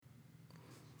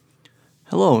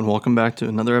Hello and welcome back to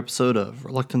another episode of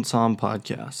Reluctant Psalm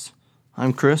Podcast.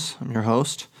 I'm Chris, I'm your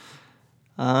host.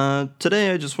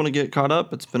 Today I just want to get caught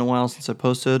up. It's been a while since I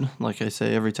posted, like I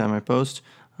say every time I post,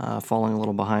 falling a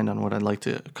little behind on what I'd like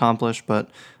to accomplish, but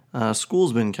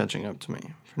school's been catching up to me.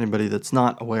 For anybody that's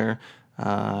not aware,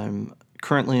 I'm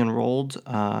currently enrolled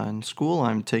in school.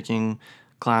 I'm taking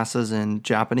classes in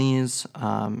Japanese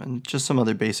and just some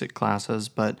other basic classes,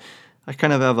 but I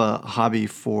kind of have a hobby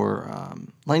for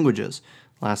languages.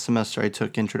 Last semester I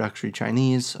took introductory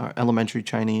Chinese, or elementary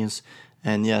Chinese,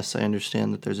 and yes, I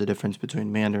understand that there's a difference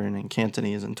between Mandarin and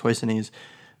Cantonese and Toisanese,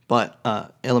 but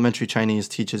elementary Chinese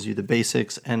teaches you the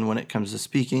basics, and when it comes to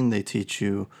speaking, they teach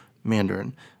you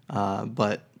Mandarin.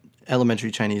 But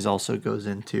elementary Chinese also goes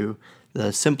into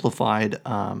the simplified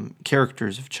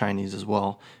characters of Chinese as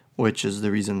well, which is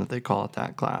the reason that they call it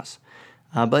that class.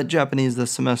 But Japanese this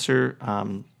semester,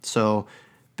 so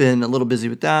been a little busy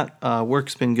with that.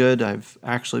 Work's been good. I've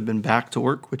actually been back to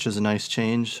work, which is a nice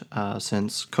change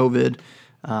since COVID.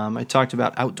 I talked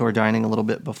about outdoor dining a little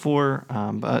bit before,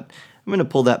 but I'm going to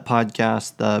pull that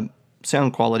podcast. The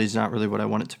sound quality is not really what I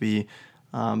want it to be,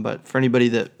 but for anybody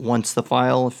that wants the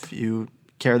file, if you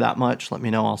care that much, let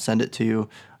me know. I'll send it to you.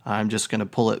 I'm just going to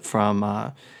pull it from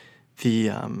the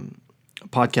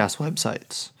podcast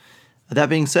websites. That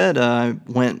being said, I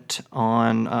went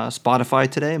on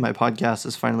Spotify today. My podcast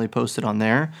is finally posted on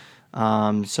there.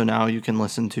 So now you can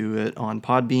listen to it on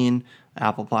Podbean,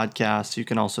 Apple Podcasts. You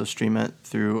can also stream it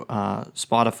through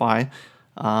Spotify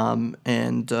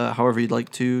and however you'd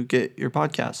like to get your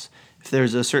podcasts. If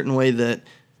there's a certain way that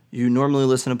you normally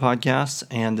listen to podcasts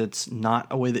and it's not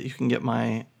a way that you can get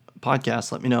my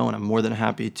podcast, let me know, and I'm more than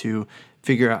happy to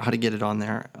figure out how to get it on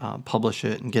there, publish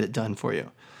it, and get it done for you.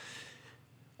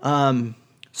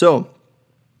 So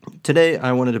today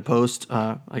I wanted to post,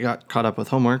 I got caught up with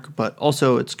homework, but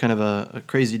also it's kind of a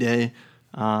crazy day.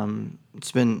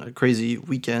 It's been a crazy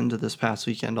weekend this past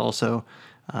weekend also.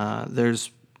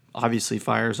 There's obviously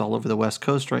fires all over the West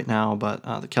Coast right now, but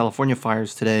the California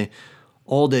fires today,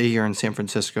 all day here in San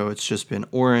Francisco, it's just been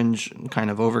orange and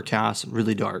kind of overcast and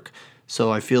really dark.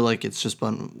 So I feel like it's just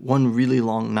been one really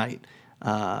long night.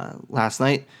 Last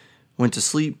night, went to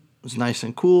sleep. It was nice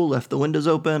and cool, left the windows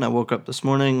open. I woke up this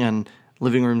morning and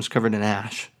living room's covered in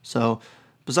ash. So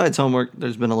besides homework,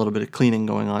 there's been a little bit of cleaning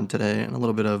going on today and a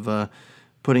little bit of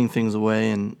putting things away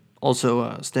and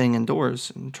also staying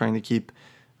indoors and trying to keep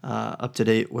up to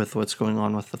date with what's going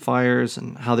on with the fires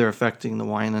and how they're affecting the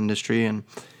wine industry. And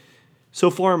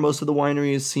so far, most of the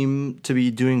wineries seem to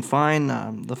be doing fine.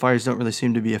 The fires don't really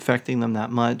seem to be affecting them that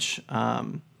much.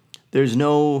 There's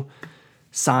no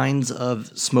signs of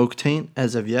smoke taint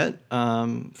as of yet.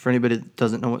 For anybody that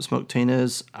doesn't know what smoke taint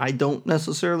is, I don't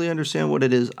necessarily understand what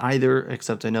it is either,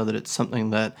 except I know that it's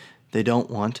something that they don't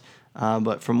want.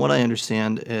 But from what I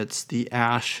understand, it's the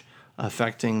ash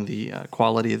affecting the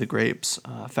quality of the grapes,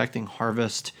 affecting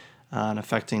harvest, and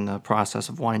affecting the process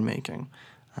of winemaking.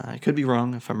 I could be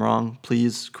wrong. If I'm wrong,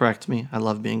 please correct me. I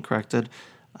love being corrected.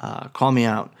 Call me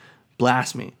out.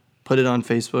 Blast me. Put it on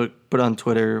Facebook, put it on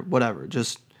Twitter, whatever.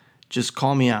 Just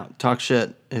call me out. Talk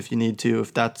shit if you need to.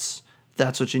 If that's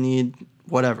what you need,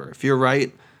 whatever. If you're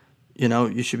right,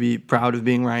 you should be proud of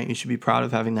being right. You should be proud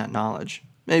of having that knowledge.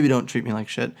 Maybe don't treat me like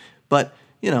shit, but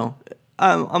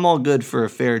I'm all good for a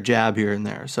fair jab here and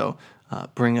there. So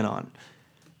bring it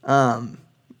on.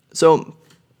 So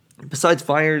besides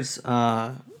fires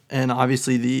and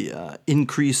obviously the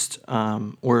increased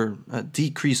or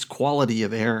decreased quality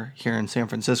of air here in San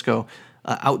Francisco,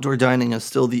 outdoor dining is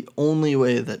still the only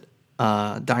way that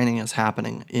dining is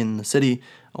happening in the city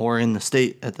or in the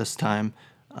state at this time.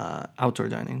 Outdoor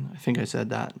dining. I think I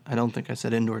said that. I don't think I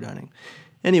said indoor dining.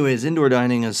 Anyways, indoor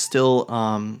dining is still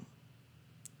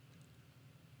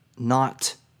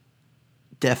not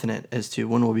definite as to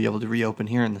when we'll be able to reopen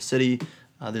here in the city.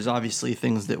 There's obviously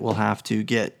things that we'll have to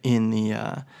get in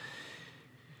the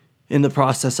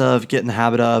process of, get in the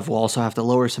habit of. We'll also have to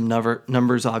lower some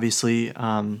numbers, obviously.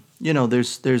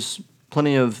 There's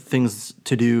plenty of things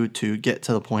to do to get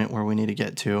to the point where we need to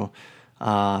get to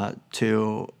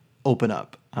open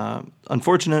up.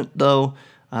 Unfortunate, though,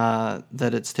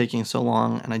 that it's taking so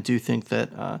long, and I do think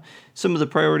that some of the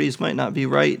priorities might not be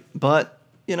right, but,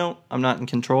 I'm not in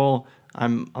control.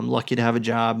 I'm lucky to have a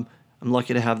job. I'm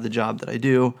lucky to have the job that I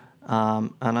do,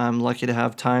 and I'm lucky to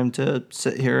have time to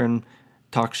sit here and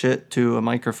talk shit to a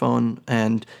microphone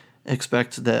and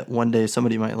expect that one day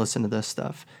somebody might listen to this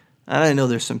stuff. And I know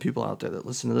there's some people out there that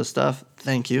listen to this stuff.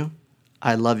 Thank you.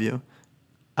 I love you.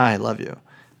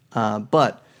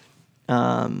 But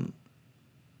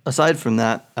aside from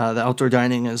that, the outdoor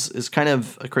dining is kind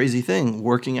of a crazy thing.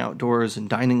 Working outdoors and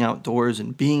dining outdoors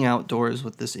and being outdoors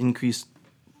with this increased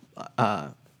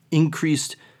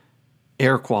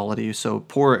air quality, so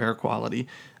poor air quality,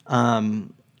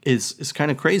 is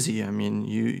kind of crazy. I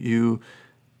mean,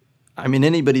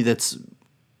 anybody that's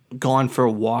gone for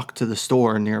a walk to the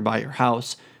store nearby your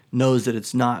house knows that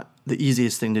it's not the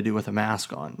easiest thing to do with a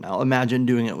mask on. Now, imagine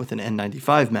doing it with an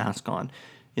N95 mask on.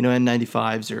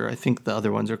 N95s, or I think the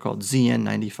other ones are called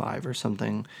ZN95 or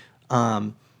something,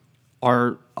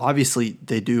 are obviously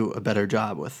they do a better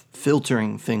job with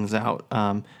filtering things out.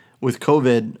 With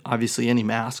COVID, obviously any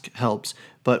mask helps,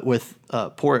 but with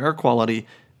poor air quality,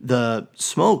 the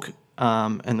smoke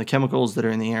and the chemicals that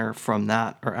are in the air from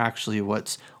that are actually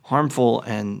what's harmful,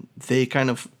 and they kind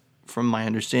of, from my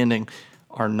understanding,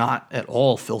 are not at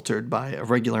all filtered by a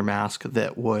regular mask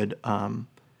that would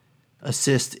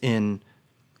assist in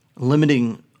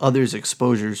limiting others'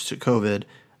 exposures to COVID,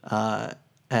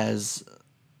 as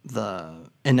the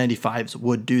N95s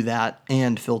would do that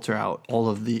and filter out all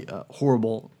of the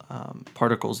horrible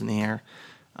particles in the air.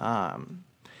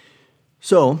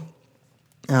 So,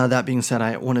 that being said,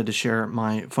 I wanted to share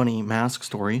my funny mask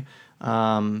story.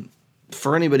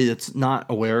 For anybody that's not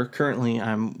aware, currently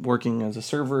I'm working as a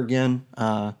server again.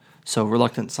 So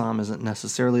Reluctant Som isn't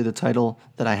necessarily the title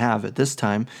that I have at this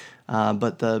time.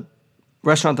 But the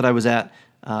restaurant that I was at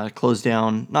closed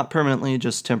down, not permanently,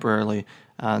 just temporarily.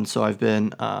 And so I've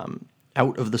been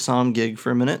out of the Som gig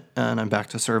for a minute, and I'm back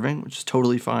to serving, which is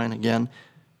totally fine. Again,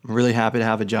 I'm really happy to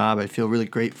have a job. I feel really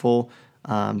grateful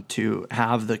to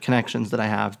have the connections that I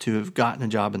have to have gotten a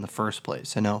job in the first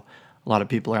place. I know a lot of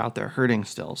people are out there hurting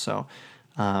still, so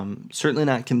certainly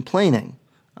not complaining.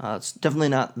 It's definitely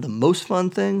not the most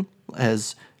fun thing,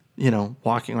 as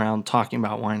walking around talking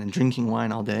about wine and drinking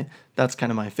wine all day. That's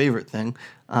kind of my favorite thing,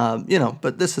 but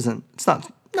it's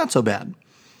not so bad.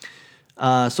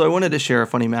 So I wanted to share a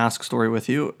funny mask story with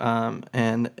you,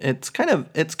 and it's kind of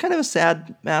a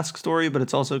sad mask story, but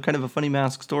it's also kind of a funny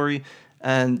mask story.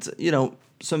 And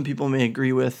some people may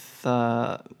agree with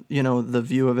the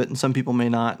view of it, and some people may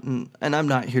not. And I'm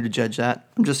not here to judge that.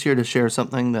 I'm just here to share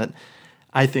something that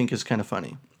I think is kind of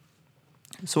funny.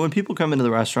 So when people come into the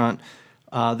restaurant,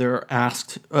 they're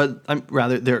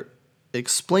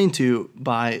explained to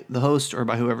by the host or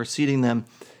by whoever's seating them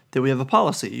that we have a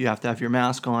policy. You have to have your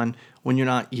mask on when you're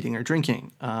not eating or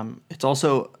drinking. It's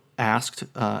also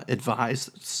advised,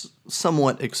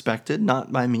 somewhat expected,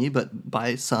 not by me, but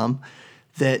by some,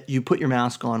 that you put your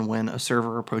mask on when a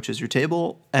server approaches your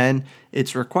table, and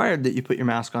it's required that you put your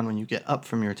mask on when you get up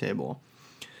from your table.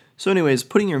 So anyways,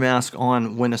 putting your mask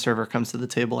on when a server comes to the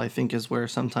table, I think, is where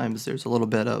sometimes there's a little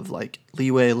bit of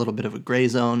leeway, a little bit of a gray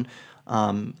zone.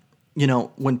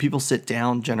 When people sit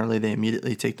down, generally they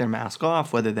immediately take their mask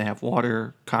off, whether they have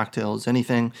water, cocktails,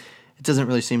 anything. It doesn't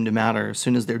really seem to matter. As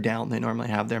soon as they're down, they normally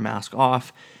have their mask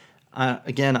off.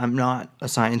 Again, I'm not a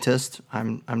scientist.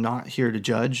 I'm not here to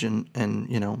judge, and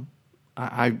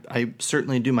I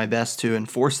certainly do my best to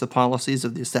enforce the policies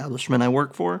of the establishment I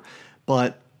work for,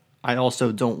 but I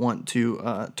also don't want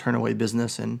to turn away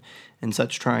business in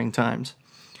such trying times.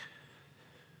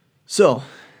 So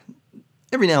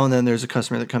every now and then there's a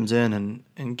customer that comes in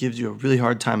and gives you a really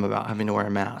hard time about having to wear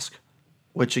a mask,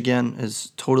 which again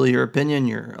is totally your opinion.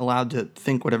 You're allowed to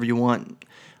think whatever you want.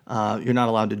 You're not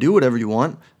allowed to do whatever you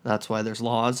want. That's why there's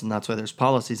laws and that's why there's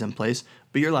policies in place.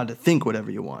 But you're allowed to think whatever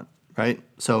you want, right?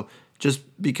 So just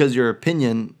because your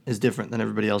opinion is different than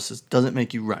everybody else's doesn't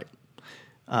make you right.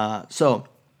 So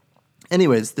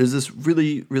anyways, there's this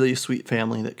really, really sweet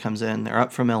family that comes in. They're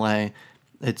up from LA.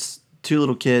 It's two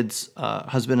little kids,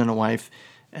 husband and a wife,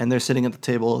 and they're sitting at the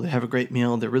table. They have a great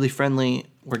meal. They're really friendly.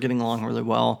 We're getting along really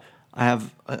well. I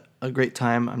have a great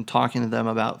time. I'm talking to them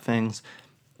about things,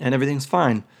 and everything's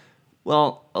fine.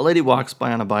 Well, a lady walks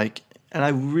by on a bike, and I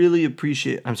really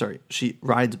appreciate, she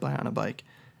rides by on a bike,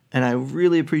 and I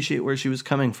really appreciate where she was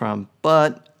coming from,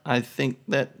 but I think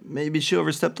that maybe she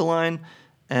overstepped the line,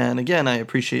 and again, I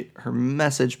appreciate her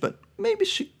message, but maybe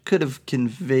she could have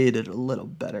conveyed it a little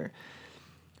better.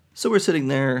 So we're sitting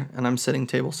there, and I'm sitting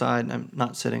tableside, and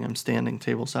I'm standing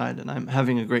tableside, and I'm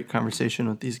having a great conversation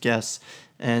with these guests,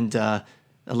 and a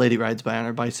lady rides by on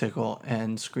her bicycle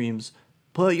and screams,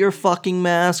 "Put your fucking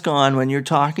mask on when you're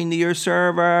talking to your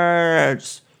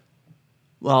servers."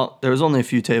 Well, there was only a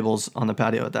few tables on the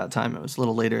patio at that time. It was a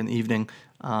little later in the evening.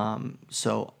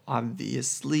 So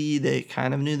obviously they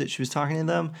kind of knew that she was talking to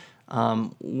them,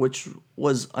 which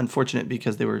was unfortunate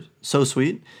because they were so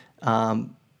sweet.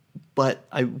 But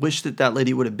I wish that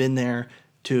lady would have been there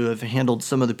to have handled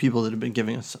some of the people that have been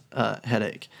giving us a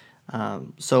headache.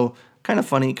 So kind of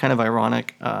funny, kind of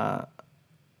ironic.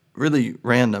 really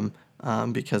random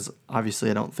because obviously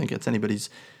I don't think it's anybody's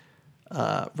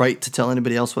right to tell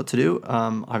anybody else what to do.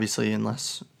 Obviously,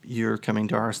 unless you're coming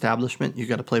to our establishment, you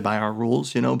got to play by our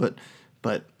rules,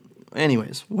 But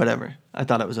anyways, whatever. I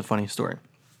thought it was a funny story.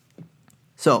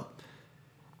 So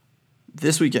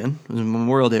this weekend was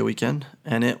Memorial Day weekend,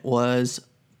 and it was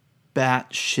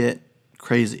batshit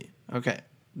crazy. Okay,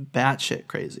 batshit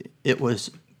crazy. It was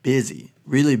busy,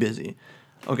 really busy.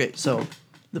 Okay, so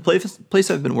the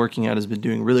place I've been working at has been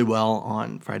doing really well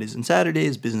on Fridays and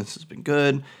Saturdays. Business has been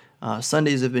good.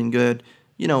 Sundays have been good.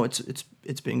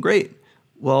 It's been great.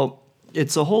 Well,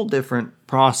 it's a whole different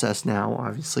process now,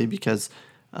 obviously, because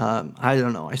I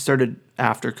don't know. I started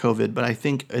after COVID, but I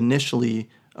think originally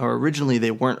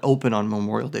they weren't open on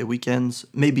Memorial Day weekends.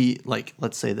 Maybe like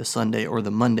let's say the Sunday or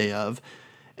the Monday of.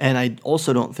 And I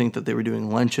also don't think that they were doing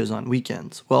lunches on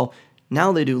weekends. Well,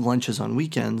 now they do lunches on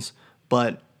weekends,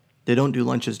 but they don't do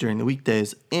lunches during the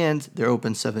weekdays, and they're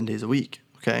open 7 days a week.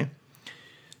 Okay,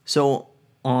 so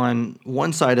on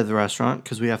one side of the restaurant,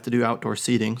 because we have to do outdoor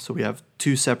seating, so we have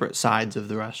two separate sides of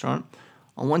the restaurant.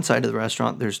 On one side of the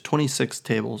restaurant, there's 26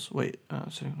 tables.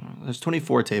 There's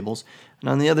 24 tables. And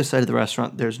on the other side of the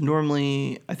restaurant,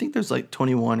 I think there's like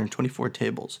 21 or 24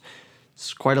 tables.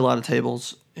 It's quite a lot of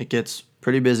tables. It gets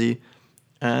pretty busy.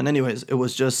 And anyways, it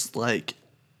was just like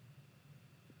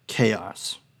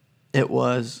chaos. It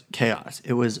was chaos.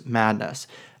 It was madness.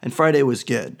 And Friday was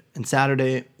good. And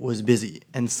Saturday was busy.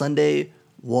 And Sunday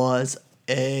was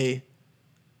a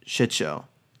shit show.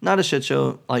 Not a shit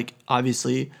show. Like,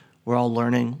 obviously, we're all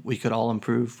learning. We could all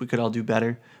improve. We could all do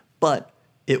better. But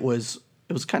it was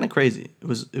kind of crazy. It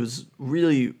was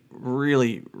really,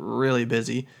 really, really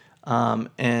busy.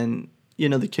 And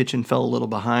the kitchen fell a little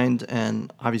behind.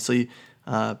 And obviously,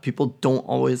 people don't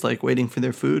always like waiting for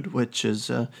their food, which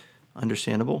is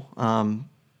understandable.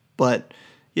 But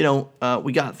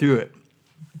we got through it.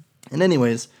 And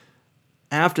anyways,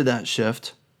 after that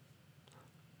shift,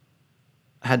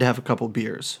 I had to have a couple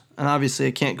beers. And obviously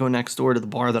I can't go next door to the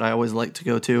bar that I always like to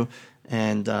go to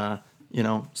and,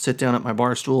 sit down at my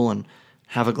bar stool and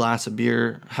have a glass of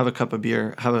beer, have a cup of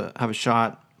beer, have a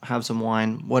shot, have some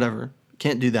wine, whatever.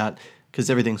 Can't do that because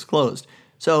everything's closed.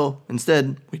 So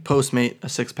instead, we Postmate a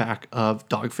 6-pack of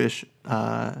Dogfish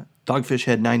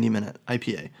Head 90-minute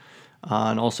IPA.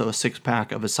 And also a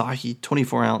 6-pack of Asahi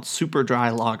 24-ounce super dry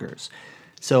lagers.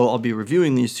 So I'll be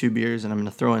reviewing these two beers, and I'm going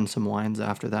to throw in some wines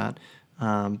after that.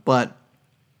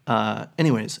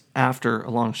 Anyways, after a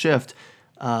long shift,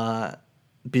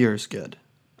 beer is good.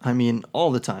 I mean,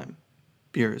 all the time,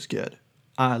 beer is good.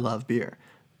 I love beer.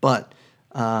 But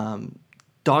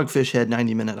Dogfish Head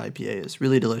 90-minute IPA is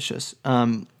really delicious.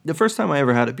 The first time I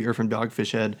ever had a beer from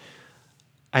Dogfish Head,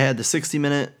 I had the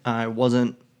 60-minute. I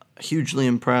wasn't hugely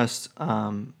impressed,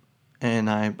 and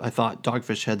I thought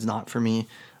Dogfish Head's not for me.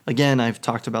 Again, I've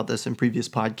talked about this in previous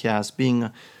podcasts.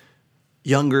 Being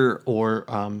younger or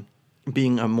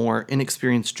being a more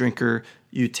inexperienced drinker,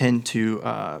 you tend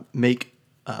to make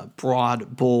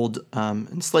broad, bold,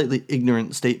 and slightly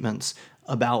ignorant statements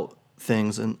about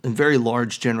things and very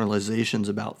large generalizations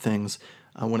about things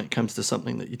when it comes to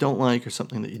something that you don't like or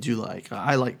something that you do like.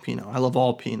 I like Pinot. I love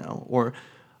all Pinot. Or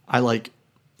I like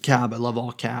Cab. I love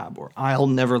all Cab. Or I'll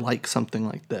never like something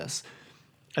like this.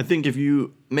 I think if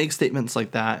you make statements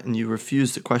like that and you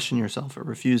refuse to question yourself or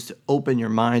refuse to open your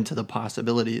mind to the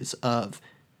possibilities of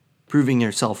proving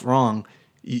yourself wrong,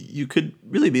 you could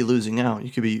really be losing out.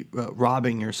 You could be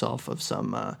robbing yourself of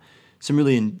some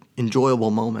really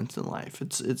enjoyable moments in life.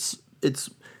 It's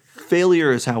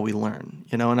failure is how we learn,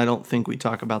 and I don't think we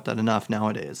talk about that enough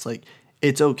nowadays. Like,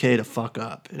 it's okay to fuck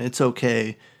up, and it's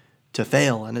okay to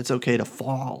fail, and it's okay to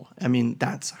fall. I mean,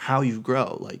 that's how you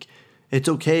grow. Like, it's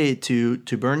okay to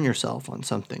burn yourself on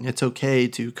something. It's okay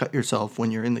to cut yourself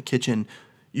when you're in the kitchen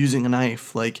using a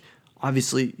knife. Like,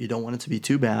 obviously, you don't want it to be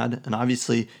too bad, and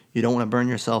obviously, you don't want to burn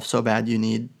yourself so bad you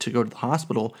need to go to the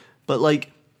hospital. But,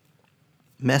 like,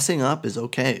 messing up is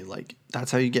okay. Like,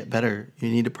 that's how you get better. You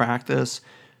need to practice.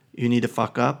 You need to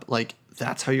fuck up. Like,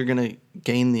 that's how you're going to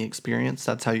gain the experience.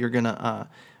 That's how you're going to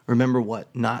remember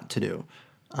what not to do.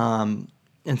 And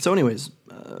so anyways,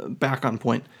 back on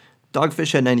point,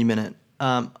 Dogfish Head 90-minute.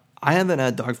 I haven't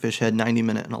had Dogfish Head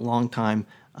 90-minute in a long time,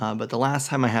 but the last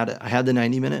time I had it, I had the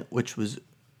 90-minute, which was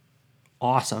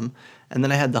awesome, and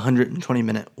then I had the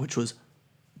 120-minute, which was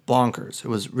bonkers. It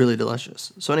was really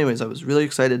delicious. So anyways, I was really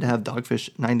excited to have Dogfish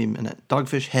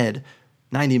Head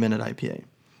 90-minute IPA.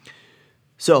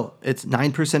 So it's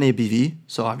 9% ABV,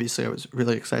 so obviously I was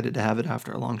really excited to have it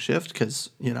after a long shift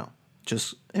because,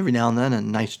 just every now and then a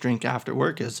nice drink after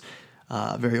work is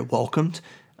very welcomed,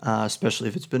 especially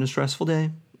if it's been a stressful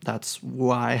day. That's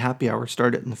why happy hour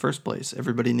started in the first place.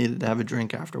 Everybody needed to have a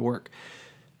drink after work.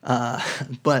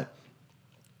 But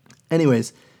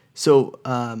anyways, so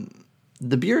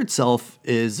the beer itself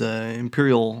is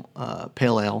Imperial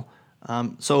Pale Ale.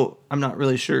 So I'm not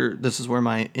really sure. This is where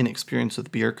my inexperience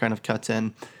with beer kind of cuts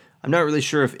in. I'm not really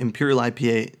sure if Imperial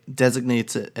IPA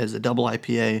designates it as a double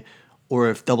IPA, or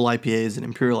if double IPAs and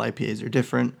Imperial IPAs are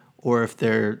different, or if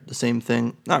they're the same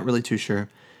thing. Not really too sure.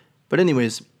 But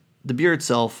anyways, the beer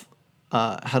itself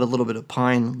had a little bit of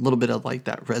pine, a little bit of like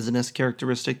that resinous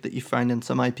characteristic that you find in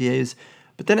some IPAs.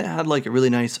 But then it had like a really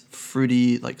nice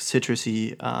fruity, like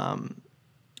citrusy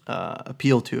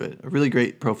appeal to it. A really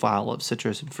great profile of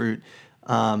citrus and fruit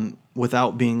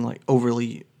without being like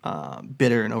overly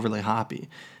bitter and overly hoppy.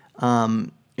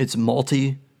 It's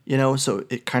malty, so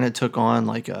it kind of took on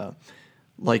like a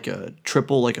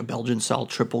triple, like a Belgian style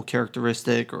triple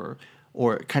characteristic, or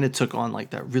it kind of took on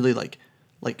like that really like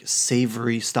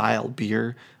savory style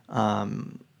beer.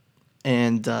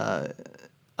 And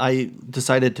I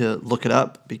decided to look it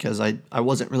up because I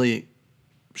wasn't really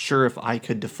sure if I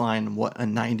could define what a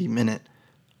 90-minute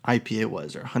IPA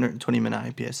was, or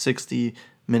 120-minute IPA,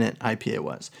 60-minute IPA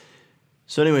was.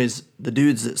 So anyways, the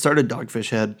dudes that started Dogfish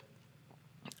Head,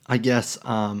 I guess,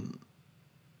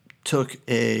 took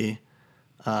a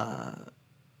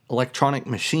electronic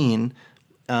machine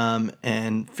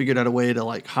and figured out a way to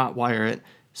like hotwire it.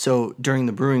 So during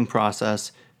the brewing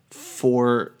process,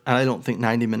 I don't think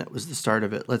 90-minute was the start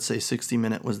of it. Let's say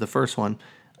 60-minute was the first one.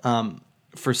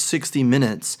 For 60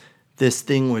 minutes, this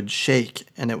thing would shake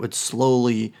and it would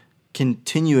slowly,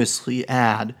 continuously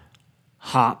add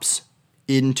hops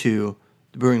into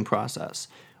the brewing process,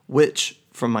 which,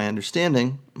 from my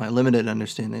understanding, my limited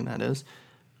understanding that is,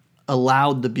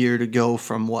 allowed the beer to go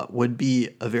from what would be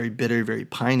a very bitter, very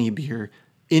piney beer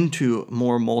into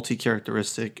more malty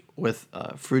characteristic with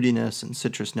fruitiness and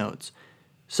citrus notes.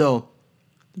 So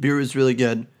the beer was really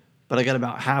good, but I got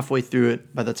about halfway through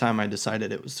it by the time I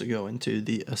decided it was to go into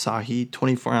the Asahi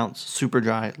 24-ounce super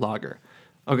dry lager.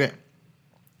 Okay,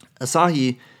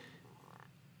 Asahi,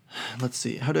 let's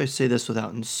see, how do I say this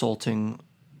without insulting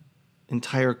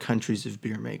entire countries of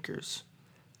beer makers?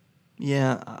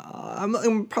 Yeah,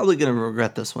 I'm probably gonna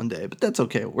regret this one day, but that's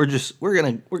okay. We're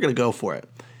gonna go for it.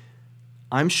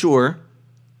 I'm sure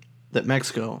that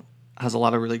Mexico has a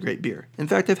lot of really great beer. In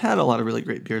fact, I've had a lot of really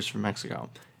great beers from Mexico,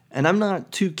 and I'm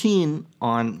not too keen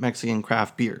on Mexican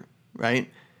craft beer,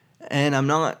 right? And I'm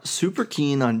not super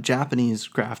keen on Japanese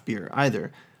craft beer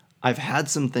either. I've had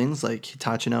some things like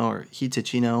Hitachino or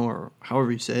Hitachino, or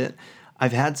however you say it.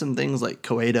 I've had some things like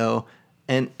Coedo,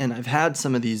 and I've had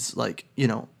some of these like,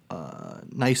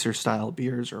 nicer style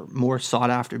beers, or more sought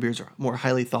after beers, or more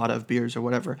highly thought of beers, or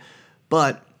whatever.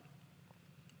 But,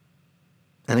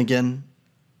 and again,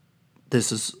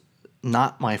 this is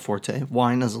not my forte.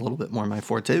 Wine is a little bit more my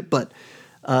forte, but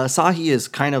Asahi is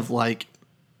kind of like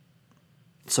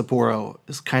Sapporo,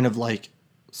 is kind of like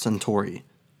Suntory,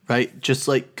 right? Just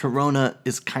like Corona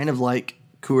is kind of like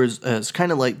Coors, is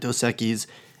kind of like Dos Equis,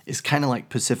 is kind of like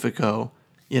Pacifico.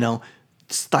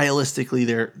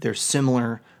 Stylistically they're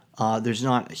similar. There's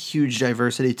not a huge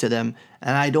diversity to them,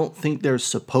 and I don't think there's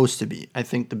supposed to be. I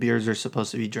think the beers are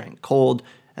supposed to be drank cold,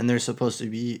 and they're supposed to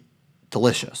be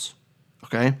delicious.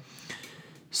 Okay?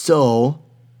 So,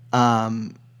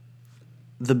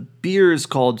 the beer is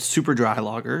called Super Dry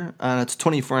Lager, and it's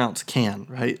 24-ounce can,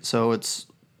 right? So it's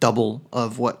double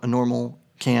of what a normal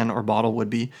can or bottle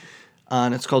would be,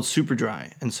 and it's called Super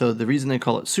Dry. And so the reason they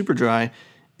call it Super Dry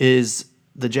is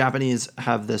the Japanese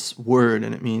have this word,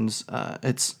 and it means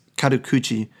it's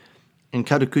karukuchi, and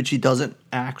karukuchi doesn't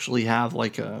actually have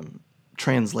like a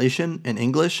translation in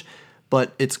English,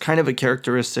 but it's kind of a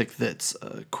characteristic that's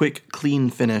a quick,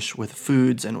 clean finish with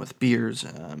foods and with beers,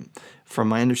 from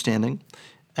my understanding,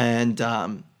 and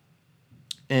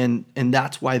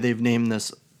that's why they've named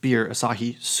this beer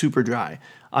Asahi Super Dry.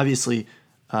 Obviously,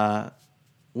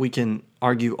 we can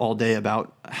argue all day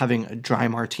about having a dry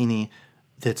martini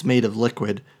that's made of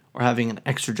liquid, or having an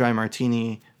extra dry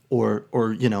martini, or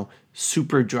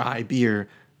super dry beer,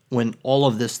 when all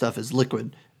of this stuff is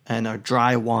liquid, and a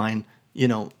dry wine,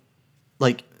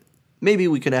 like maybe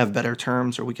we could have better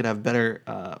terms, or we could have better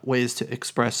ways to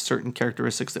express certain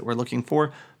characteristics that we're looking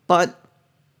for, but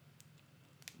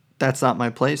that's not my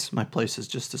place. My place is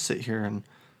just to sit here and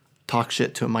talk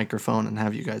shit to a microphone and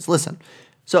have you guys listen.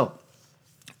 So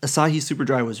Asahi Super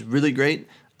Dry was really great.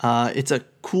 It's a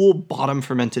cool bottom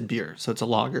fermented beer, so it's a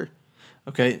lager.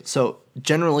 Okay, so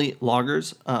generally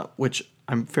lagers, which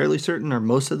I'm fairly certain are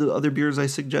most of the other beers I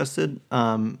suggested,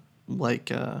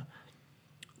 like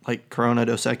Corona,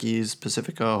 Dos Equis,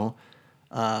 Pacifico,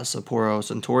 Sapporo,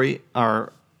 Suntory,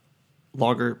 are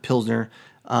lager, pilsner,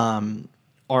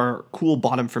 are cool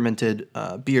bottom fermented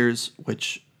beers,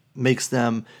 which makes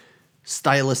them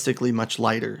stylistically much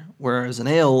lighter. Whereas an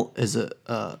ale is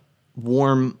a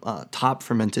warm top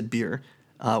fermented beer,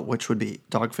 which would be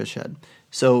Dogfish Head.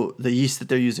 So the yeast that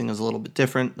they're using is a little bit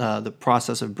different. The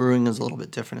process of brewing is a little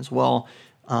bit different as well.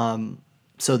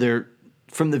 So they're,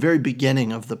 from the very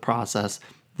beginning of the process,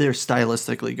 they're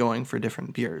stylistically going for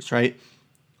different beers, right?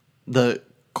 The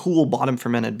cool bottom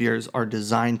fermented beers are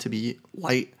designed to be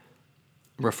light,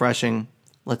 refreshing,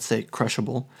 let's say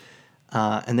crushable,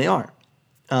 and they are.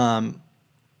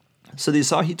 So the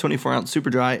Asahi 24-ounce Super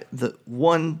Dry, the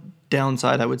one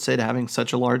downside I would say to having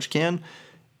such a large can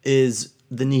is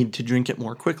the need to drink it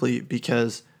more quickly,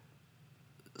 because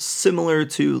similar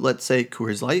to, let's say,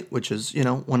 Coors Light, which is,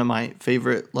 one of my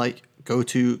favorite, like,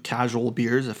 go-to casual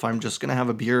beers. If I'm just going to have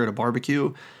a beer at a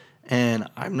barbecue and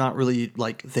I'm not really,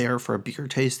 like, there for a beer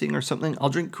tasting or something, I'll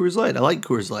drink Coors Light. I like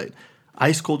Coors Light.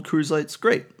 Ice cold Coors Light's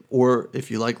great. Or if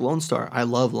you like Lone Star, I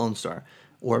love Lone Star.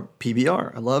 Or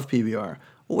PBR, I love PBR.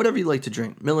 Or whatever you like to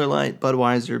drink. Miller Lite,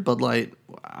 Budweiser, Bud Light,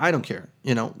 I don't care.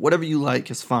 Whatever you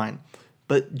like is fine.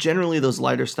 But generally those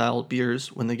lighter style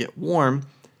beers, when they get warm,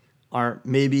 are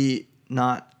maybe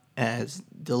not as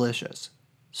delicious.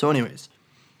 So anyways,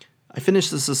 I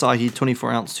finished this Asahi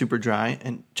 24-ounce Super Dry,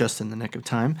 and just in the nick of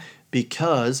time,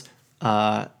 because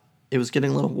it was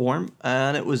getting a little warm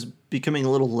and it was becoming a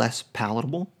little less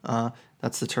palatable.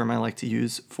 That's the term I like to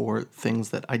use for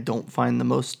things that I don't find the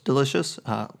most delicious,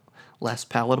 less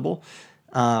palatable.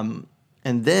 And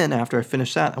then after I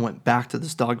finished that, I went back to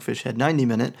this Dogfish Head 90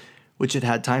 minute, which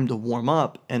had time to warm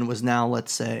up and was now,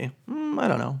 let's say,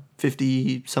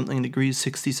 50-something degrees,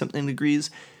 60-something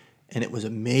degrees. And it was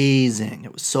amazing.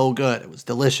 It was so good. It was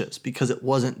delicious because it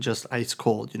wasn't just ice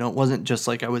cold. It wasn't just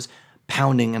like I was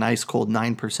pounding an ice cold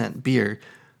 9% beer.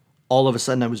 All of a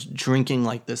sudden I was drinking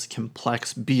like this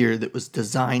complex beer that was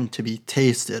designed to be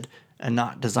tasted and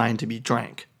not designed to be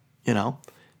drank,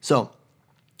 So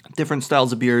different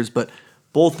styles of beers, but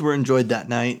both were enjoyed that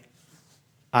night.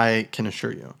 I can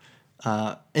assure you.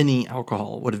 Any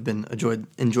alcohol would have been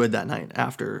enjoyed that night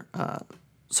after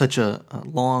such a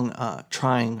long,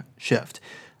 trying shift.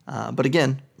 But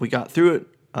again, we got through it,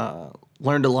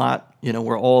 learned a lot.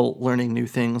 We're all learning new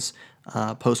things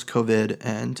post-COVID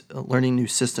and learning new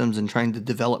systems and trying to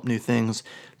develop new things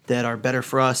that are better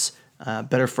for us,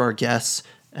 better for our guests,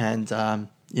 and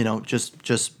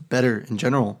just better in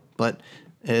general. But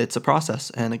it's a process.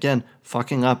 And again,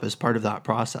 fucking up is part of that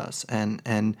process.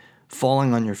 And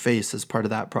falling on your face is part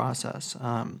of that process.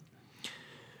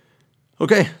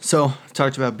 Okay, so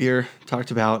talked about beer, talked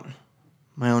about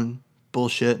my own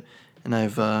bullshit, and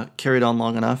I've carried on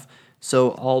long enough.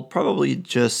 So I'll probably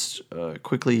just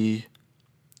quickly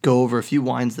go over a few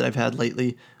wines that I've had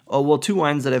lately. Two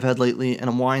wines that I've had lately, and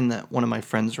a wine that one of my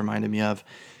friends reminded me of.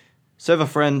 So I have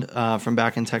a friend from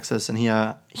back in Texas, and he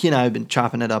and I have been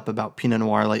chopping it up about Pinot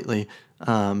Noir lately,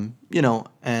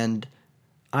 and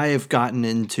I have gotten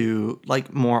into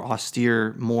like more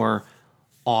austere, more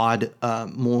odd,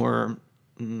 more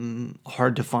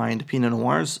hard to find Pinot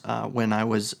Noirs when I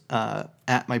was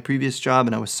at my previous job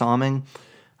and I was somming.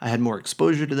 I had more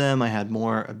exposure to them. I had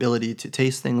more ability to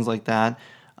taste things like that.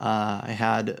 I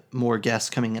had more guests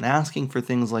coming and asking for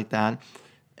things like that,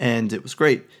 and it was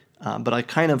great. But I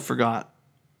kind of forgot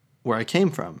where I came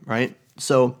from, right?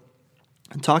 So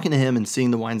talking to him and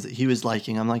seeing the wines that he was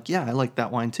liking, I'm like, yeah, I like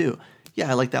that wine too. Yeah,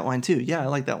 I like that wine too. Yeah, I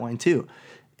like that wine too.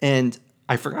 And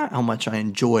I forgot how much I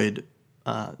enjoyed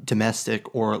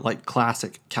domestic or like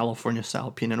classic California style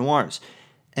Pinot Noirs.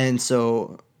 And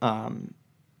so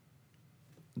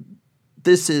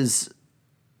this is,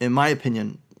 in my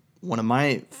opinion, one of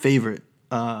my favorite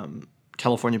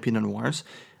California Pinot Noirs,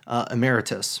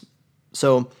 Emeritus.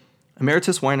 So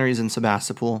Emeritus Wineries in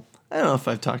Sebastopol. I don't know if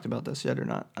I've talked about this yet or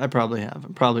not. I probably have.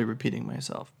 I'm probably repeating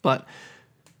myself. But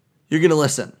you're going to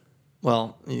listen.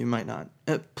 Well, you might not.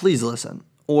 Please listen.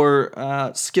 Or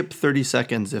skip 30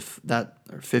 seconds or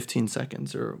 15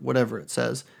 seconds or whatever it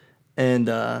says. And,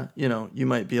 you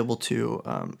might be able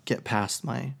to get past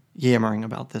my yammering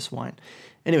about this wine.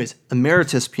 Anyways,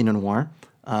 Emeritus Pinot Noir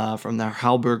from the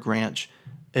Halberg Ranch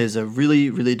is a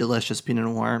really, really delicious Pinot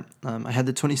Noir. I had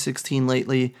the 2016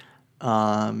 lately.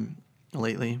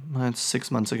 It's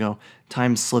 6 months ago.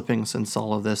 Time's slipping since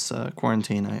all of this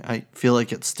quarantine. I feel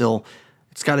like it's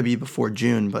got to be before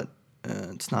June, but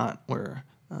it's not. We're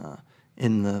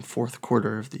in the fourth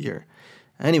quarter of the year.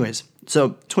 Anyways, so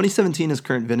 2017 is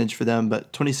current vintage for them,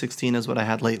 but 2016 is what I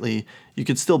had lately. You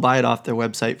could still buy it off their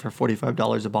website for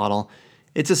 $45 a bottle.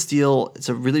 It's a steal. It's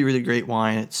a really, really great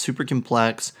wine. It's super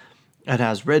complex. It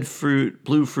has red fruit,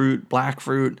 blue fruit, black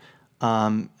fruit.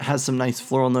 Has some nice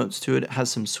floral notes to it. It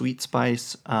has some sweet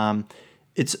spice.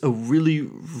 It's a really,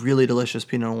 really delicious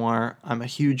Pinot Noir. I'm a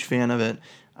huge fan of it.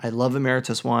 I love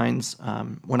Emeritus wines.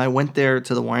 When I went there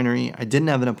to the winery, I didn't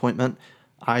have an appointment.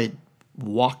 I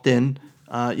walked in.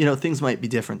 Things might be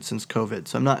different since COVID,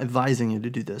 so I'm not advising you to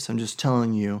do this. I'm just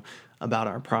telling you about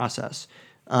our process.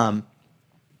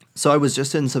 So I was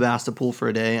just in Sebastopol for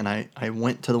a day, and I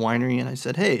went to the winery, and I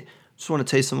said, hey, just want to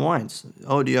taste some wines.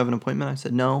 Oh, do you have an appointment? I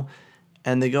said, no.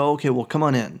 And they go, okay, well, come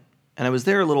on in. And I was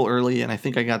there a little early, and I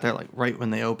think I got there like right when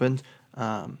they opened.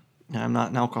 And I'm not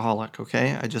an alcoholic,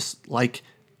 okay? I just like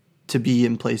to be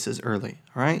in places early,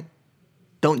 all right?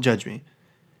 Don't judge me.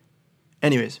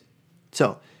 Anyways,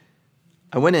 so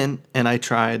I went in and I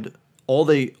tried all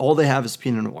they have is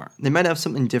Pinot Noir. They might have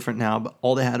something different now, but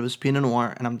all they had was Pinot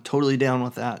Noir, and I'm totally down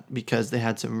with that because they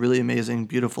had some really amazing,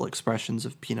 beautiful expressions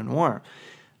of Pinot Noir.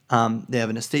 They have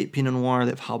an estate Pinot Noir,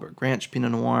 they have Halberg Ranch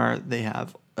Pinot Noir, they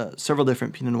have several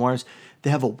different Pinot Noirs. They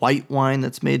have a white wine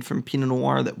that's made from Pinot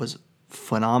Noir that was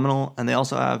phenomenal, and they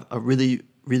also have a really,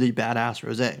 really badass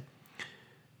rosé.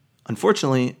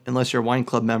 Unfortunately, unless you're a wine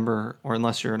club member or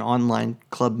unless you're an online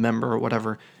club member or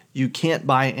whatever, you can't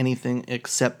buy anything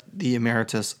except the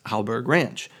Emeritus Halberg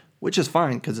Ranch, which is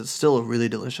fine because it's still a really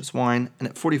delicious wine. And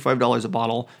at $45 a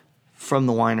bottle from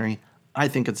the winery, I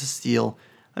think it's a steal.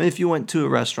 I mean, if you went to a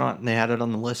restaurant and they had it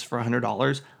on the list for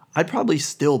 $100, I'd probably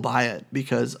still buy it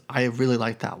because I really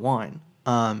like that wine.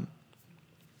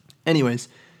 Anyways,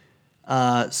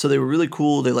 so they were really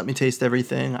cool. They let me taste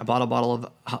everything. I bought a bottle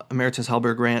of Emeritus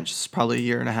Halberg Ranch. It's probably a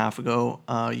year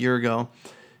ago.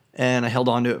 And I held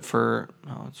on to it for,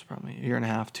 it's probably a year and a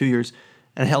half, 2 years.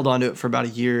 And I held on to it for about a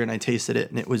year, and I tasted it,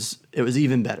 and it was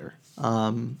even better.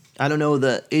 I don't know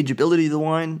the ageability of the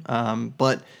wine,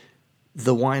 but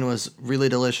the wine was really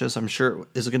delicious. I'm sure it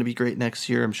is going to be great next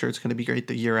year. I'm sure it's going to be great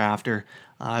the year after.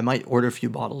 I might order a few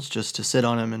bottles just to sit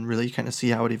on them and really kind of see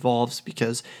how it evolves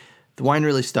because the wine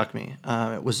really stuck me.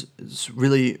 It's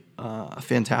really a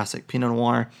fantastic Pinot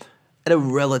Noir at a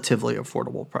relatively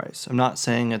affordable price. I'm not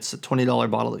saying it's a $20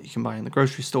 bottle that you can buy in the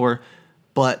grocery store,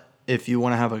 but if you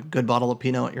want to have a good bottle of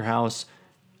Pinot at your house,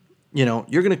 you're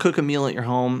going to cook a meal at your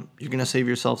home. You're going to save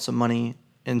yourself some money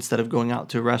instead of going out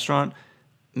to a restaurant.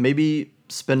 Maybe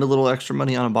spend a little extra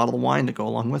money on a bottle of wine to go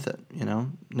along with it.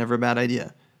 Never a bad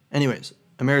idea. Anyways,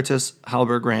 Emeritus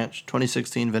Halberg Ranch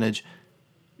 2016 vintage.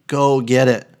 Go get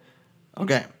it.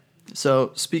 Okay.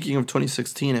 So speaking of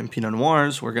 2016 and Pinot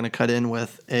Noirs, we're going to cut in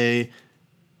with a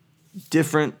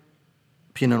different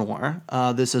Pinot Noir.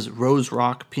 This is Rose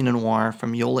Rock Pinot Noir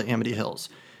from Yola Amity Hills.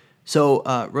 So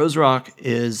Rose Rock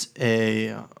is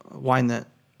a wine that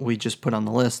we just put on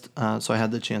the list, so I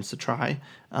had the chance to try.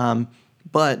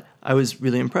 But I was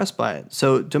really impressed by it.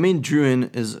 So Domaine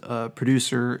Drouhin is a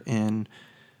producer in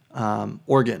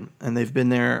Oregon, and they've been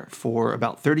there for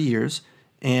about 30 years,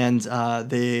 and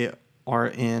they are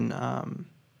in,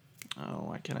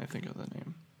 why can't I think of the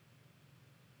name?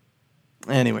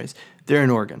 Anyways, they're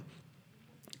in Oregon.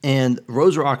 And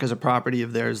Rose Rock is a property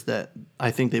of theirs that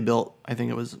I think they built, I think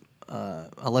it was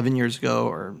 11 years ago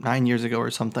or 9 years ago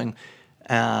or something,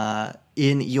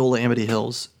 in Yola Amity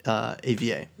Hills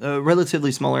AVA. A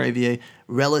relatively smaller AVA,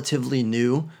 relatively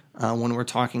new when we're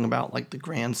talking about like the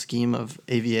grand scheme of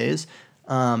AVAs.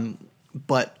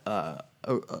 But a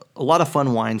lot of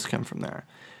fun wines come from there.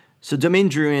 So Domaine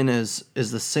Drouhin is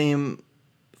the same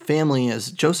family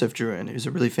as Joseph Drouhin, who's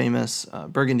a really famous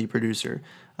Burgundy producer.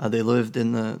 They've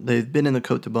been in the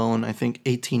Côte de Beaune. I think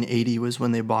 1880 was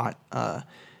when they bought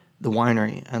the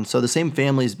winery, and so the same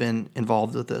family's been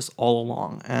involved with this all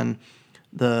along. And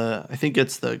I think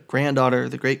it's the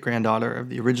great granddaughter of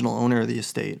the original owner of the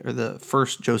estate, or the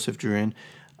first Joseph Drouhin,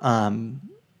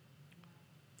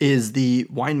 is the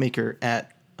winemaker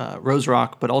at Rose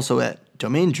Rock, but also at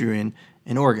Domaine Drouhin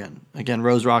in Oregon. Again,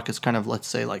 Rose Rock is kind of, let's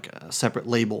say, like a separate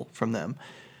label from them.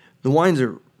 The wines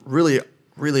are really,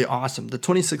 really awesome. The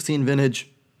 2016 vintage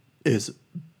is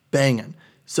banging.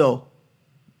 So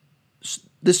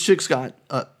this chick's got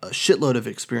a shitload of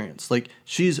experience. Like,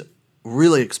 she's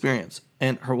really experienced,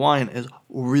 and her wine is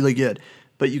really good.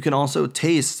 But you can also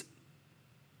taste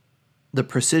the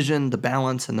precision, the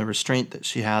balance, and the restraint that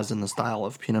she has in the style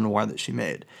of Pinot Noir that she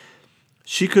made.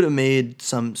 She could have made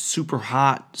some super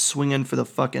hot, swinging for the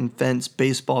fucking fence,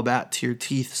 baseball bat to your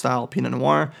teeth style Pinot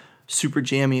Noir, super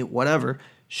jammy, whatever.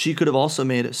 She could have also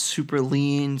made a super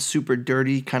lean, super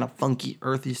dirty, kind of funky,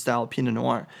 earthy style Pinot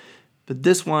Noir. But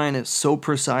this wine is so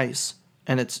precise,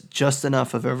 and it's just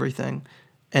enough of everything.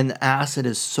 And the acid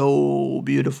is so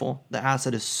beautiful. The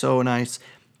acid is so nice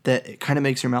that it kind of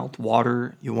makes your mouth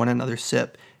water. You want another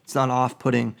sip. It's not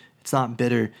off-putting. It's not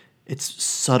bitter. It's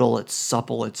subtle, it's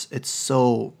supple, it's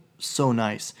so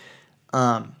nice.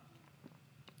 I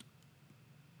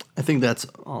think that's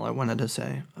all I wanted to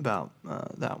say about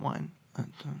that wine.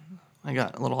 I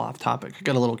got a little off topic. I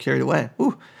got a little carried away.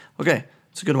 Ooh, okay,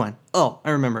 it's a good wine. Oh,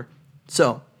 I remember.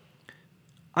 So,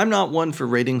 I'm not one for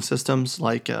rating systems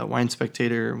like Wine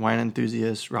Spectator, Wine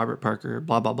Enthusiast, Robert Parker,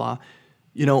 blah, blah, blah.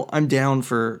 I'm down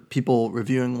for people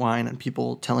reviewing wine and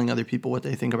people telling other people what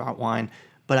they think about wine,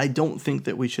 but I don't think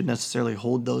that we should necessarily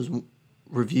hold those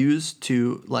reviews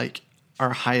to like our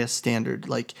highest standard.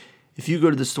 Like, if you go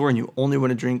to the store and you only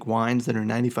want to drink wines that are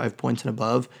 95 points and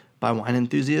above by Wine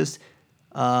Enthusiast,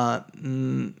 how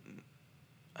do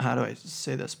I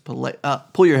say this?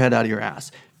 Pull your head out of your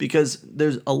ass, because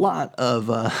there's a lot of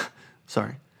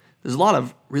there's a lot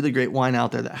of really great wine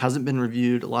out there that hasn't been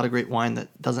reviewed. A lot of great wine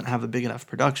that doesn't have a big enough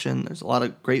production. There's a lot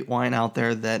of great wine out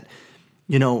there that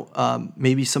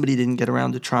maybe somebody didn't get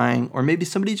around to trying, or maybe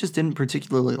somebody just didn't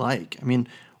particularly like. I mean,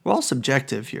 we're all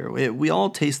subjective here. We all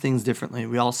taste things differently.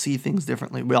 We all see things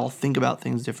differently. We all think about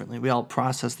things differently. We all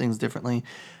process things differently.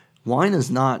 Wine is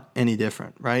not any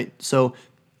different, right? So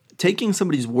taking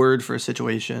somebody's word for a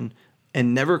situation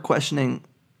and never questioning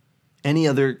any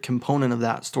other component of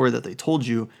that story that they told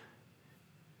you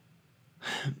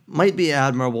might be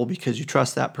admirable because you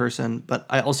trust that person, but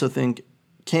I also think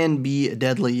can be a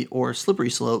deadly or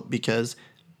slippery slope because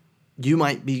you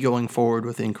might be going forward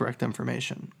with incorrect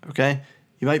information, okay?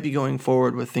 You might be going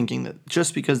forward with thinking that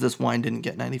just because this wine didn't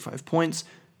get 95 points,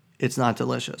 it's not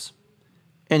delicious.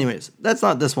 Anyways, that's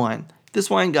not this wine. This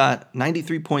wine got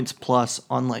 93 points plus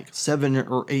on like 7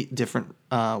 or 8 different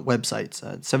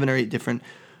websites, 7 or 8 different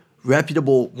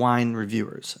reputable wine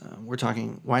reviewers. We're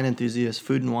talking Wine Enthusiast,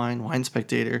 Food and Wine, Wine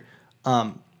Spectator.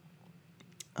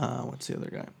 What's the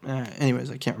other guy?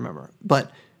 Anyways, I can't remember.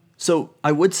 But so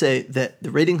I would say that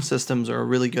the rating systems are a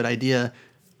really good idea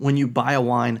when you buy a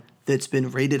wine that's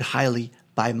been rated highly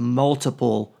by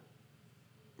multiple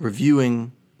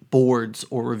reviewing boards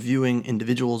or reviewing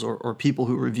individuals or people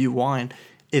who review wine.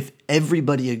 If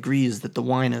everybody agrees that the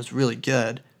wine is really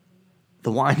good,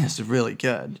 the wine is really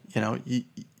good.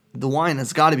 The wine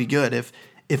has got to be good if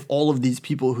all of these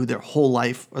people who their whole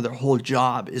life or their whole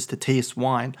job is to taste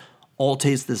wine all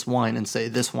taste this wine and say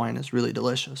this wine is really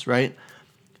delicious, right?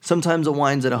 Sometimes a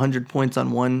wine's at 100 points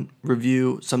on one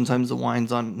review. Sometimes the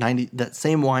wine's on 90. That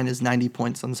same wine is 90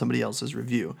 points on somebody else's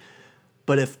review.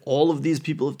 But if all of these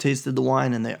people have tasted the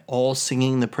wine and they're all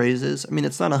singing the praises, I mean,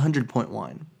 it's not a 100-point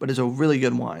wine, but it's a really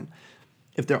good wine.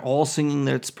 If they're all singing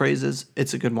its praises,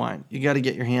 it's a good wine. You got to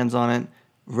get your hands on it.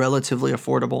 Relatively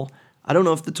affordable. I don't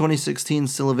know if the 2016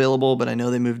 is still available, but I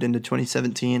know they moved into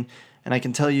 2017. And I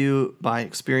can tell you by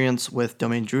experience with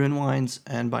Domaine Drouhin wines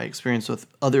and by experience with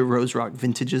other Rose Rock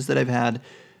vintages that I've had,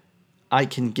 I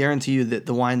can guarantee you that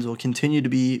the wines will continue to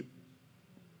be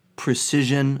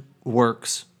precision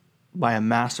works by a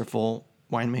masterful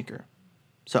winemaker.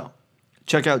 So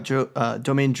check out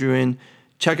Domaine Drouhin,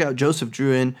 check out Joseph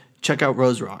Drouhin, check out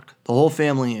Rose Rock. The whole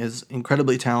family is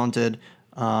incredibly talented,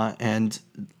 and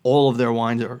all of their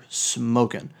wines are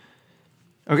smoking.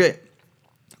 Okay,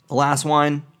 the last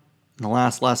wine, and the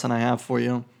last lesson I have for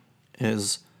you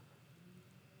is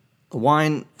a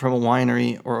wine from a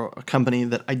winery or a company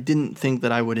that I didn't think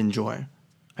that I would enjoy.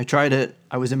 I tried it.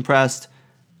 I was impressed.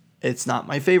 It's not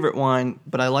my favorite wine,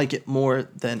 but I like it more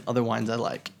than other wines I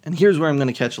like. And here's where I'm going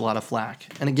to catch a lot of flack.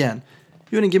 And again,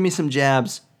 you want to give me some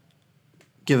jabs,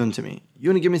 give them to me. You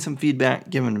want to give me some feedback,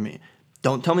 give them to me.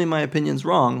 Don't tell me my opinion's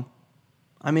wrong.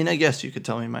 I mean, I guess you could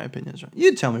tell me my opinion's wrong.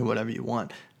 You tell me whatever you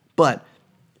want. But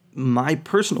my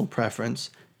personal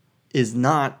preference is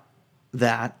not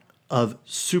that of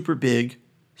super big,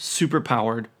 super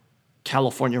powered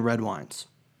California red wines.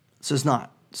 This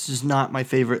is not my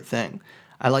favorite thing.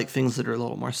 I like things that are a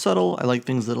little more subtle. I like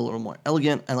things that are a little more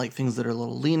elegant. I like things that are a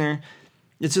little leaner.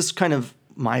 It's just kind of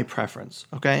my preference,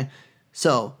 okay?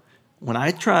 So when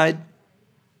I tried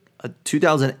a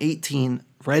 2018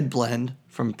 red blend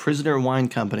from Prisoner Wine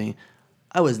Company,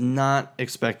 I was not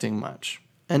expecting much.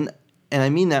 And I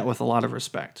mean that with a lot of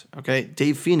respect, okay?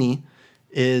 Dave Feeney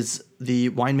is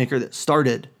the winemaker that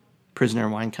started Prisoner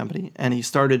Wine Company, and he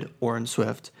started Orin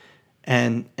Swift,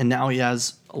 and now he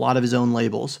has a lot of his own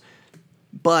labels.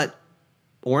 But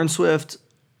Orin Swift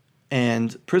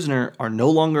and Prisoner are no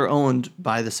longer owned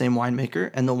by the same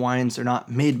winemaker, and the wines are not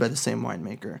made by the same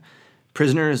winemaker.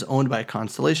 Prisoner is owned by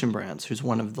Constellation Brands, who's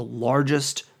one of the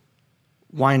largest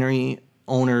winery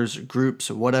owners, groups,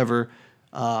 or whatever,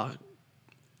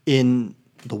 in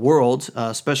the world,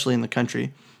 especially in the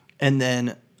country. And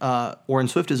then Orin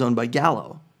Swift is owned by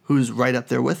Gallo, who's right up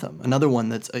there with them. Another one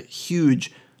that's a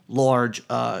huge, large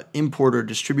importer,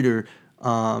 distributor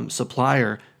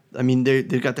supplier. I mean,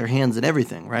 they've got their hands in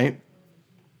everything, right?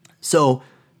 So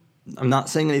I'm not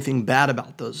saying anything bad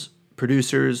about those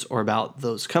producers or about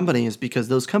those companies, because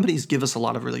those companies give us a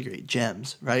lot of really great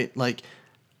gems, right? Like,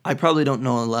 I probably don't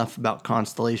know enough about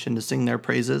Constellation to sing their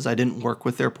praises. I didn't work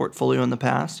with their portfolio in the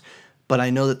past, but I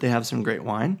know that they have some great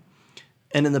wine.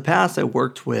 And in the past, I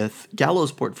worked with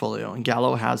Gallo's portfolio, and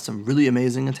Gallo has some really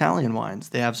amazing Italian wines.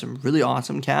 They have some really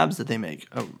awesome cabs that they make,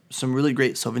 some really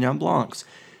great Sauvignon Blancs.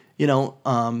 You know,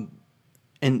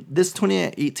 and this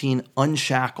 2018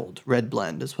 Unshackled Red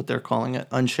Blend is what they're calling it,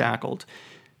 Unshackled,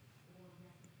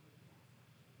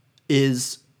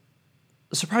 is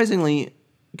surprisingly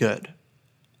good.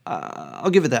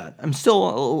 I'll give it that. I'm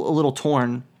still a little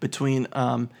torn between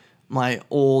my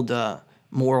old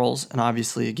morals and,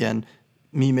 obviously, again,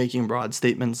 me making broad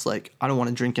statements like I don't want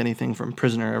to drink anything from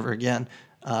Prisoner ever again.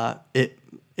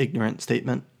 Ignorant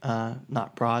statement,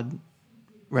 not broad,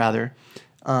 rather.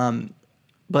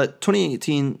 But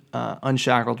 2018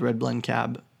 Unshackled Red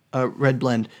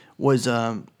Blend was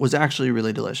actually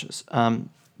really delicious.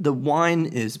 The wine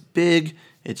is big,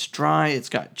 it's dry, it's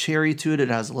got cherry to it, it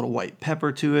has a little white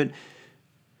pepper to it.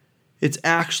 It's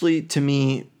actually, to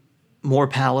me, more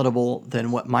palatable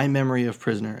than what my memory of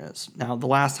Prisoner is. Now, the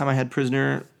last time I had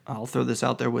Prisoner, I'll throw this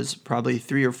out there, was probably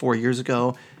 3 or 4 years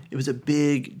ago. It was a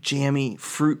big, jammy,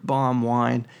 fruit bomb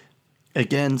wine.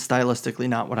 Again, stylistically,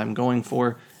 not what I'm going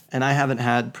for, and I haven't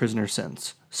had Prisoner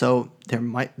since. So they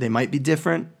might be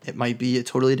different. It might be a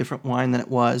totally different wine than it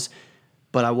was,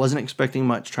 but I wasn't expecting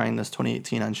much trying this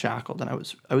 2018 Unshackled, and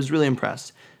I was really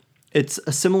impressed. It's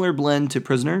a similar blend to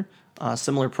Prisoner,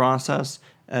 similar process.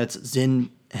 It's Zin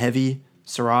heavy,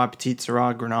 Syrah, Petit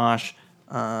Syrah, Grenache.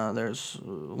 There's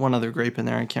one other grape in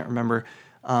there, I can't remember.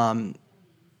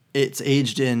 It's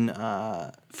aged in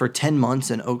for 10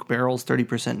 months in oak barrels,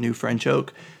 30% new French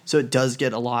oak. So it does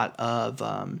get a lot of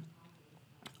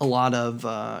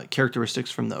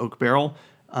characteristics from the oak barrel.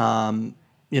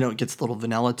 It gets a little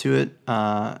vanilla to it,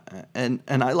 and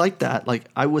I like that. Like,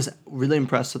 I was really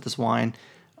impressed with this wine.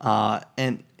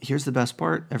 And here's the best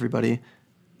part, everybody.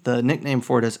 The nickname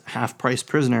for it is Half Price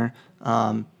Prisoner,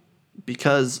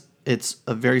 because it's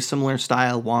a very similar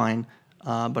style wine,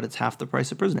 but it's half the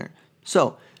price of Prisoner.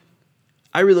 So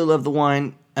I really love the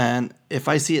wine, and if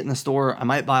I see it in the store, I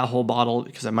might buy a whole bottle,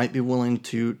 because I might be willing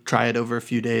to try it over a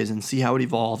few days and see how it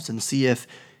evolves and see if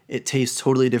it tastes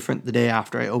totally different the day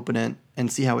after I open it and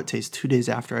see how it tastes 2 days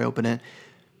after I open it.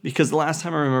 Because the last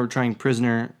time I remember trying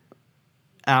Prisoner,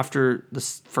 after the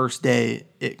first day,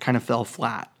 it kind of fell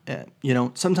flat.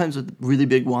 Sometimes with really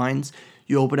big wines,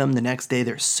 you open them, the next day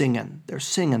they're singing.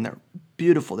 They're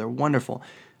beautiful, they're wonderful.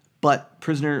 But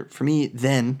Prisoner, for me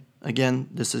then, again,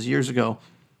 this is years ago,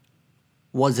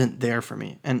 wasn't there for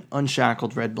me. And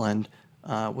Unshackled Red Blend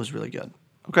was really good.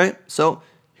 Okay, so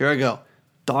here I go.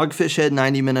 Dogfish Head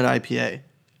 90-minute IPA.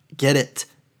 Get it.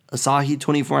 Asahi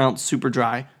 24-ounce super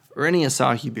dry, or any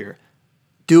Asahi beer.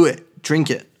 Do it. Drink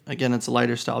it. Again, it's a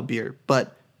lighter style beer,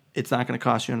 but it's not going to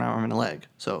cost you an arm and a leg.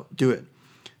 So do it.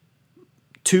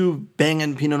 2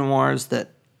 banging Pinot Noirs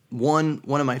that one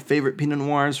of my favorite Pinot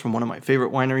Noirs from one of my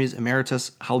favorite wineries,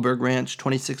 Emeritus Hallberg Ranch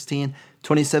 2016.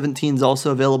 2017 is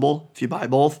also available. If you buy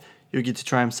both, you get to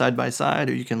try them side by side,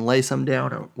 or you can lay some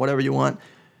down, or whatever you want.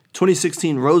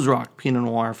 2016 Rose Rock Pinot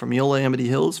Noir from Yola Amity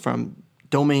Hills from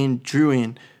Domaine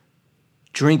Drouin.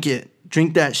 Drink it.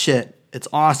 Drink that shit. It's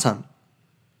awesome.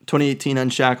 2018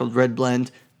 Unshackled Red Blend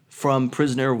from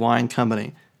Prisoner Wine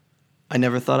Company. I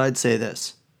never thought I'd say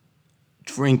this.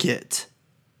 Drink it.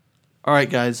 All right,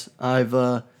 guys. I've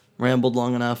rambled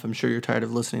long enough. I'm sure you're tired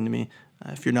of listening to me.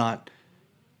 If you're not,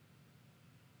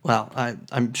 well,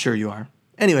 I'm sure you are.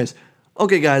 Anyways,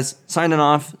 okay, guys. Signing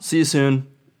off. See you soon.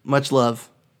 Much love.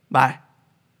 Bye.